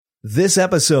This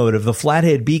episode of the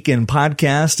Flathead Beacon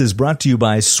podcast is brought to you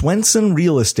by Swenson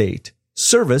Real Estate,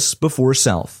 service before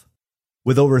self.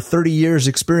 With over 30 years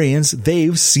experience,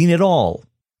 they've seen it all.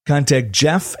 Contact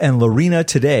Jeff and Lorena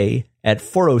today at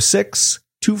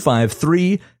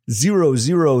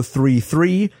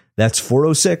 406-253-0033. That's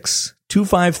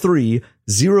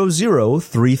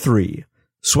 406-253-0033.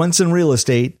 Swenson Real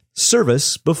Estate,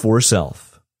 service before self.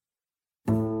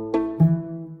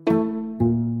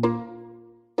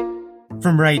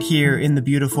 From right here in the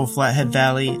beautiful Flathead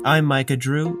Valley, I'm Micah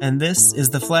Drew, and this is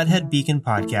the Flathead Beacon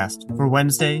Podcast for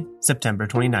Wednesday, September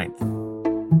 29th.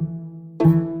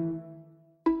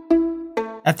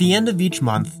 At the end of each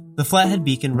month, the Flathead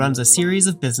Beacon runs a series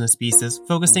of business pieces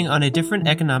focusing on a different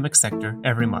economic sector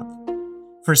every month.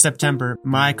 For September,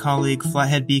 my colleague,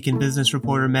 Flathead Beacon business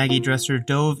reporter Maggie Dresser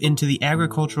dove into the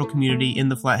agricultural community in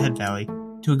the Flathead Valley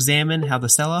to examine how the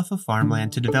sell-off of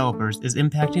farmland to developers is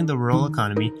impacting the rural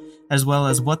economy, as well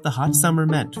as what the hot summer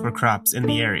meant for crops in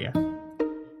the area.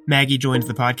 Maggie joined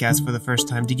the podcast for the first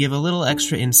time to give a little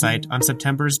extra insight on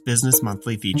September's Business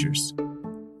Monthly features.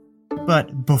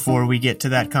 But before we get to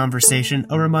that conversation,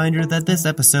 a reminder that this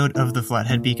episode of the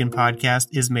Flathead Beacon podcast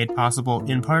is made possible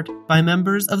in part by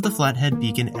members of the Flathead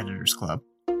Beacon Editors Club.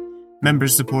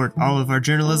 Members support all of our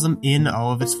journalism in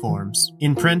all of its forms,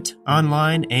 in print,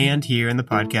 online, and here in the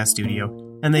podcast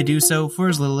studio, and they do so for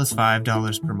as little as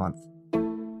 $5 per month.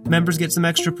 Members get some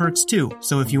extra perks too,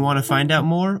 so if you want to find out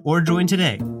more or join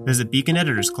today, visit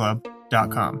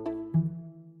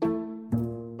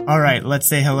beaconeditorsclub.com. Alright, let's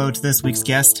say hello to this week's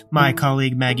guest, my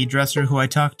colleague Maggie Dresser, who I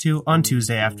talked to on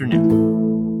Tuesday afternoon.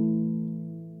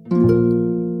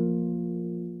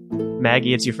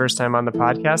 Maggie, it's your first time on the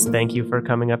podcast. Thank you for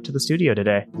coming up to the studio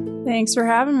today. Thanks for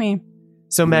having me.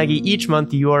 So Maggie, each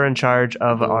month you are in charge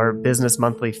of our Business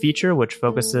Monthly feature, which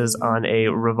focuses on a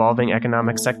revolving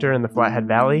economic sector in the Flathead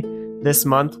Valley. This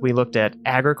month we looked at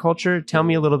agriculture. Tell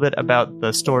me a little bit about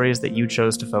the stories that you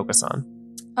chose to focus on.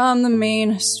 The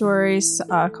main story's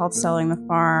called Selling the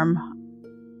Farm.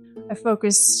 I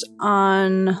focused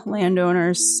on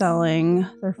landowners selling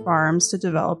their farms to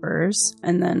developers.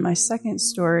 And then my second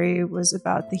story was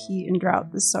about the heat and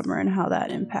drought this summer and how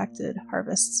that impacted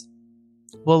harvests.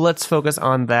 Well, let's focus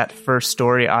on that first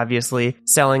story. Obviously,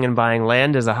 selling and buying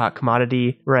land is a hot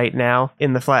commodity right now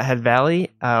in the Flathead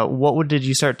Valley. Did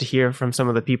you start to hear from some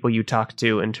of the people you talked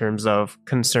to in terms of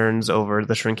concerns over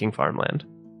the shrinking farmland?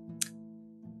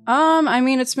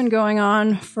 It's been going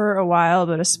on for a while,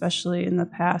 but especially in the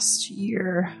past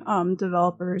year,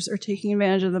 developers are taking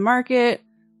advantage of the market.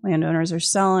 Landowners are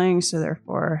selling, so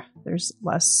therefore there's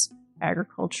less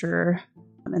agriculture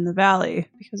in the valley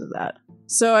because of that.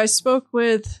 So I spoke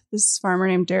with this farmer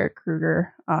named Derek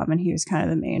Kruger, and he was kind of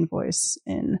the main voice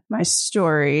in my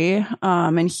story.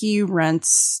 And he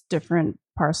rents different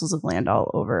parcels of land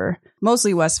all over,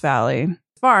 mostly West Valley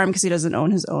farm, because he doesn't own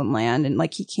his own land, and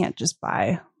he can't just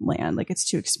buy land. It's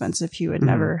too expensive. He would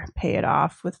never pay it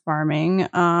off with farming.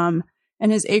 And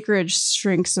his acreage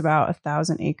shrinks about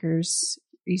 1,000 acres,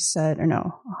 he said,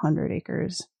 100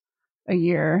 acres a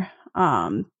year.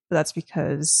 But that's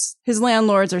because his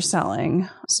landlords are selling,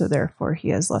 so therefore he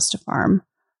has less to farm.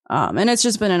 And it's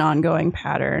just been an ongoing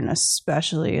pattern,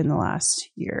 especially in the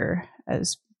last year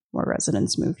as more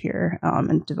residents move here,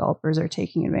 and developers are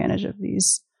taking advantage of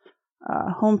these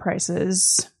home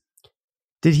prices.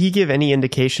 Did he give any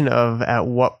indication of at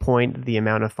what point the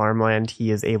amount of farmland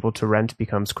he is able to rent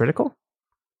becomes critical?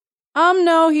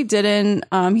 No, he didn't.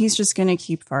 He's just going to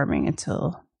keep farming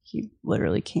until he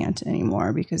literally can't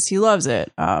anymore because he loves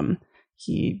it.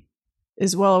 He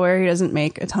is well aware he doesn't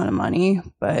make a ton of money,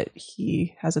 but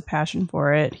he has a passion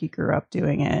for it. He grew up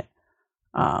doing it.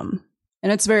 And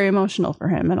it's very emotional for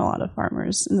him and a lot of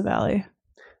farmers in the valley.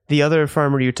 The other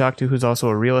farmer you talked to, who's also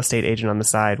a real estate agent on the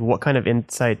side, what kind of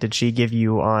insight did she give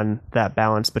you on that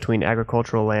balance between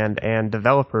agricultural land and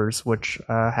developers, which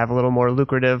have a little more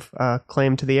lucrative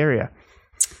claim to the area?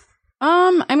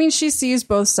 She sees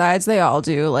both sides. They all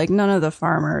do. None of the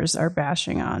farmers are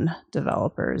bashing on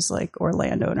developers, or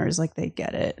landowners. They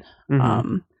get it.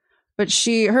 Mm-hmm. But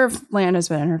her land has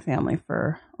been in her family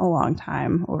for a long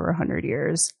time, over 100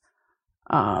 years.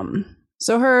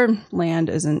 So her land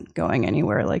isn't going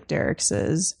anywhere like Derek's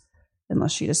is,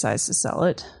 unless she decides to sell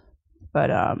it. But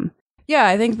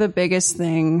I think the biggest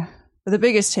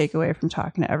takeaway from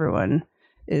talking to everyone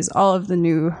is all of the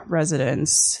new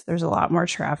residents. There's a lot more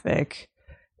traffic,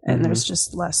 and there's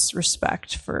just less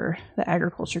respect for the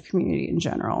agriculture community in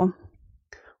general.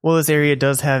 Well, this area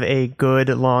does have a good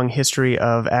long history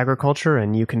of agriculture,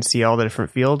 and you can see all the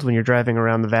different fields when you're driving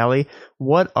around the valley.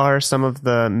 What are some of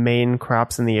the main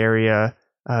crops in the area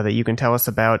that you can tell us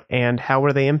about, and how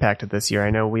were they impacted this year? I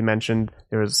know we mentioned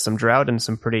there was some drought and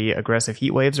some pretty aggressive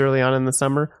heat waves early on in the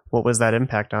summer. What was that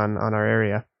impact on our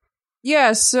area?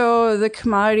 Yeah, so the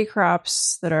commodity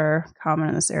crops that are common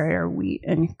in this area are wheat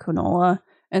and canola,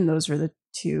 and those were the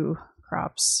two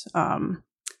crops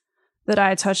that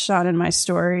I touched on in my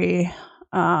story.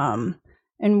 And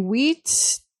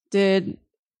wheat did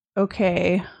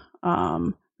okay.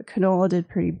 The canola did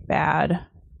pretty bad,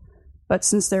 but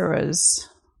since there was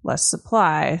less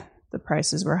supply, the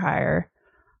prices were higher.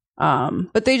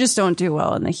 But they just don't do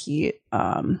well in the heat.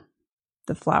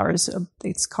 The flowers,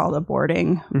 it's called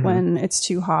aborting. Mm-hmm. When it's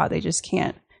too hot, they just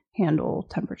can't handle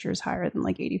temperatures higher than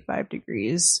like 85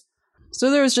 degrees. So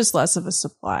there was just less of a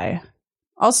supply.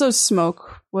 Also,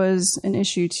 smoke was an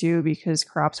issue too because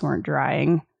crops weren't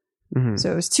drying. Mm-hmm.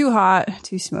 So it was too hot,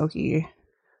 too smoky.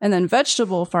 And then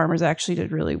vegetable farmers actually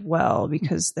did really well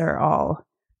because they're all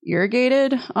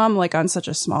irrigated, like on such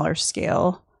a smaller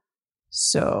scale.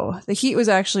 So the heat was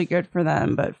actually good for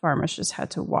them, but farmers just had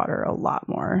to water a lot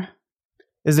more.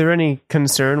 Is there any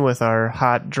concern with our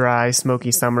hot, dry,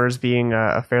 smoky summers being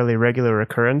a fairly regular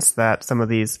occurrence that some of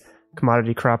these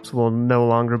commodity crops will no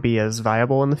longer be as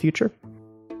viable in the future?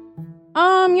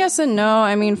 Yes and no.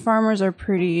 I mean, farmers are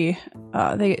pretty,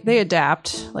 they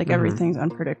adapt, like everything's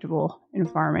unpredictable in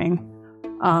farming.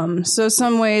 So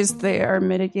some ways they are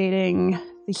mitigating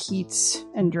the heat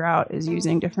and drought is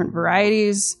using different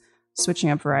varieties, switching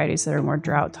up varieties that are more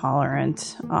drought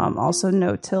tolerant. Also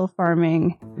no-till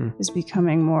farming is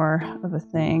becoming more of a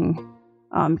thing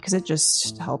because it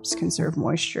just helps conserve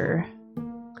moisture.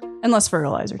 And less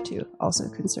fertilizer too also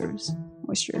conserves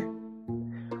moisture.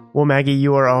 Well, Maggie,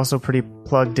 you are also pretty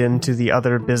plugged into the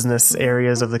other business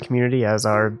areas of the community as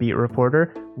our beat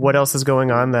reporter. What else is going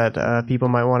on that people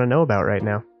might want to know about right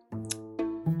now?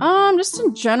 Just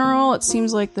in general, it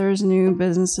seems like there's new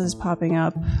businesses popping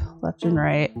up left and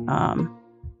right.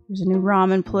 There's a new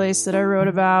ramen place that I wrote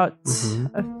about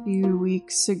a few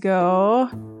weeks ago.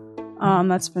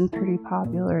 That's been pretty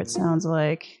popular, it sounds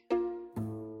like.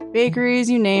 Bakeries,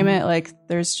 you name it, like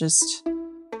there's just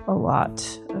a lot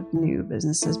of new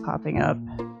businesses popping up,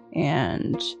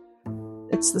 and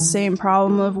it's the same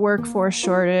problem of workforce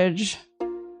shortage.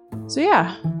 So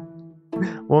yeah.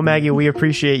 Well, Maggie, we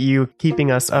appreciate you keeping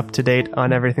us up to date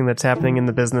on everything that's happening in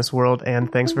the business world,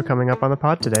 and thanks for coming up on the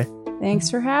pod today.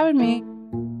 Thanks for having me.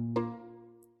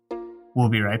 We'll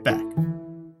be right back.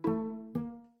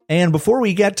 And before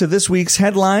we get to this week's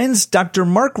headlines, Dr.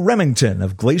 Mark Remington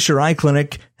of Glacier Eye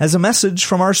Clinic has a message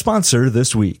from our sponsor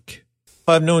this week.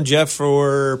 I've known Jeff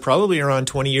for probably around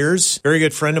 20 years. Very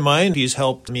good friend of mine. He's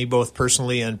helped me both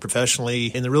personally and professionally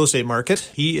in the real estate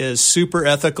market. He is super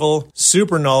ethical,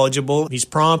 super knowledgeable. He's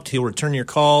prompt. He'll return your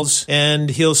calls, and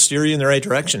he'll steer you in the right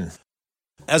direction.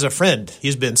 As a friend,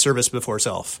 he's been service before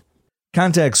self.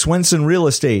 Contact Swenson Real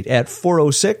Estate at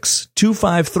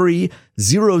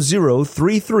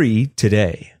 406-253-0033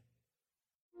 today.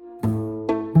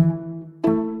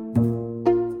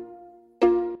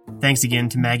 Thanks again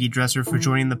to Maggie Dresser for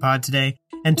joining the pod today.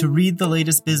 And to read the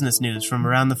latest business news from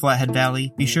around the Flathead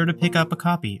Valley, be sure to pick up a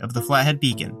copy of the Flathead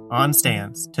Beacon on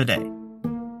stands today.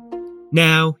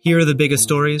 Now, here are the biggest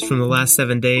stories from the last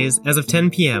 7 days as of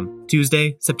 10 p.m.,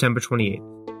 Tuesday, September 28th.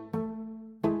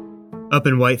 Up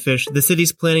in Whitefish, the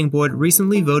city's planning board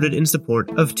recently voted in support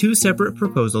of two separate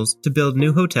proposals to build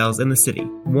new hotels in the city,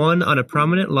 one on a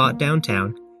prominent lot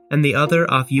downtown and the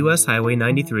other off U.S. Highway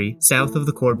 93 south of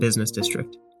the core business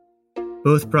district.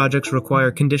 Both projects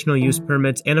require conditional use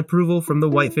permits and approval from the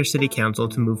Whitefish City Council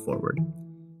to move forward.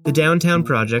 The downtown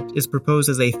project is proposed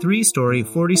as a 3-story,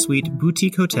 40-suite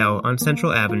boutique hotel on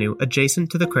Central Avenue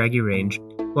adjacent to the Craggy Range,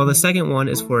 while the second one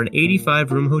is for an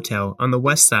 85-room hotel on the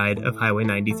west side of Highway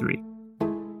 93.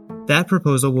 That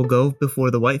proposal will go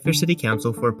before the Whitefish City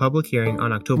Council for a public hearing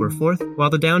on October 4th, while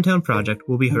the downtown project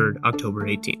will be heard October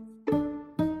 18th.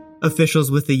 Officials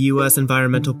with the U.S.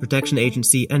 Environmental Protection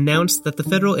Agency announced that the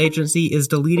federal agency is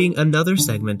deleting another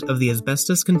segment of the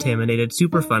asbestos-contaminated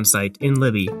Superfund site in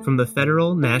Libby from the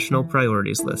federal national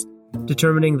priorities list,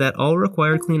 determining that all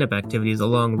required cleanup activities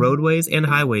along roadways and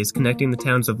highways connecting the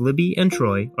towns of Libby and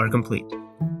Troy are complete.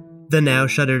 The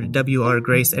now-shuttered W.R.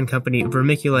 Grace & Company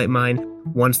vermiculite mine,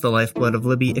 once the lifeblood of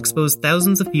Libby, exposed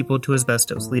thousands of people to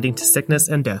asbestos, leading to sickness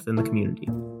and death in the community.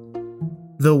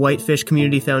 The Whitefish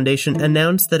Community Foundation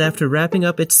announced that after wrapping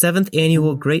up its 7th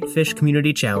annual Great Fish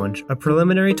Community Challenge, a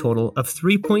preliminary total of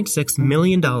 $3.6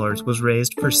 million was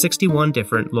raised for 61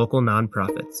 different local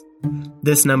nonprofits.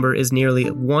 This number is nearly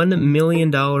 $1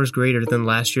 million greater than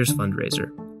last year's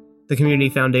fundraiser. The Community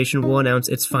Foundation will announce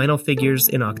its final figures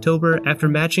in October after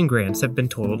matching grants have been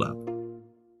totaled up.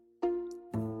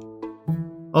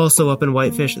 Also up in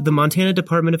Whitefish, the Montana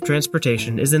Department of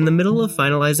Transportation is in the middle of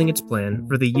finalizing its plan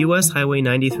for the U.S. Highway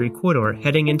 93 corridor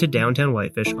heading into downtown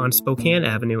Whitefish on Spokane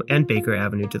Avenue and Baker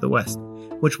Avenue to the west,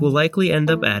 which will likely end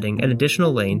up adding an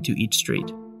additional lane to each street.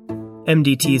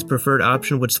 MDT's preferred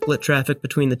option would split traffic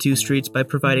between the two streets by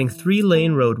providing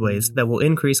 3-lane roadways that will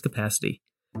increase capacity.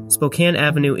 Spokane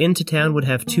Avenue into town would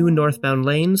have 2 northbound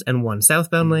lanes and 1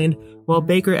 southbound lane, while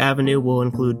Baker Avenue will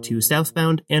include 2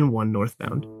 southbound and 1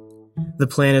 northbound. The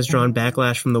plan has drawn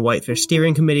backlash from the Whitefish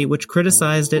Steering Committee, which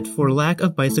criticized it for lack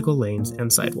of bicycle lanes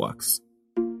and sidewalks.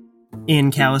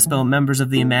 In Kalispell, members of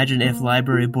the Imagine If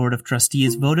Library Board of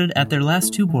Trustees voted at their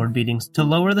last 2 board meetings to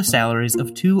lower the salaries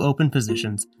of 2 open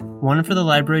positions, one for the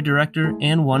library director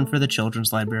and one for the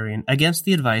children's librarian, against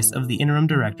the advice of the interim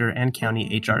director and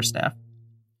county HR staff.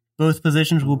 Both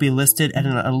positions will be listed at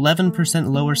an 11%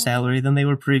 lower salary than they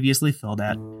were previously filled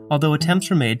at, although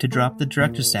attempts were made to drop the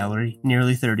director's salary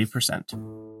nearly 30%.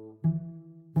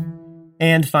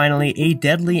 And finally, a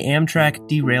deadly Amtrak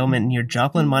derailment near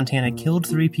Joplin, Montana killed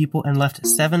 3 people and left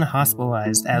 7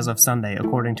 hospitalized as of Sunday,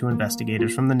 according to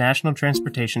investigators from the National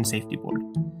Transportation Safety Board.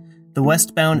 The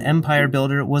westbound Empire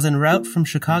Builder was en route from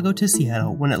Chicago to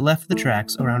Seattle when it left the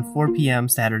tracks around 4 p.m.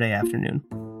 Saturday afternoon.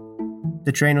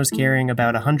 The train was carrying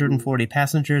about 140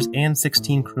 passengers and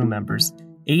 16 crew members.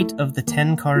 8 of the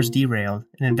 10 cars derailed,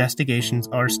 and investigations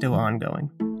are still ongoing.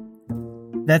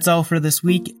 That's all for this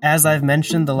week. As I've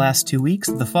mentioned the last 2 weeks,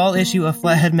 the fall issue of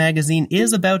Flathead Magazine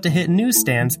is about to hit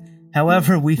newsstands.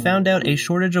 However, we found out a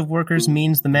shortage of workers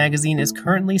means the magazine is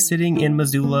currently sitting in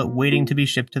Missoula waiting to be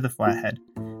shipped to the Flathead.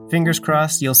 Fingers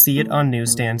crossed you'll see it on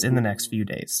newsstands in the next few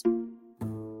days.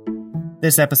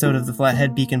 This episode of the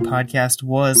Flathead Beacon podcast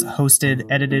was hosted,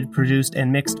 edited, produced,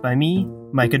 and mixed by me,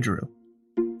 Micah Drew.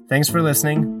 Thanks for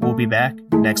listening. We'll be back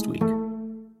next week.